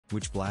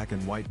Which black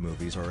and white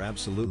movies are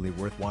absolutely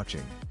worth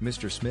watching?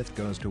 Mr. Smith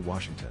Goes to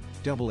Washington,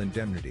 Double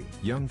Indemnity,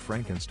 Young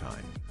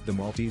Frankenstein, The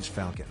Maltese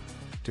Falcon,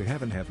 To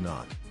Heaven Have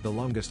Not, The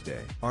Longest Day,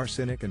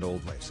 Arsenic and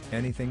Old Lace.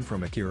 Anything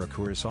from Akira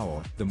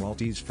Kurosawa, The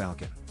Maltese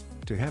Falcon,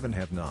 To Heaven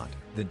Have Not,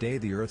 The Day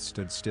the Earth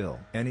Stood Still.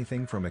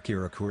 Anything from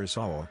Akira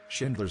Kurosawa,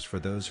 Schindler's. For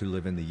those who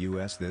live in the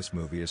US, this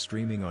movie is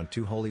streaming on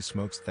 2. Holy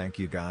smokes, thank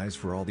you guys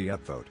for all the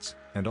upvotes,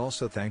 and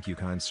also thank you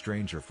kind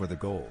stranger for the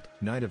gold.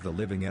 Night of the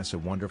Living S, A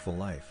Wonderful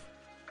Life.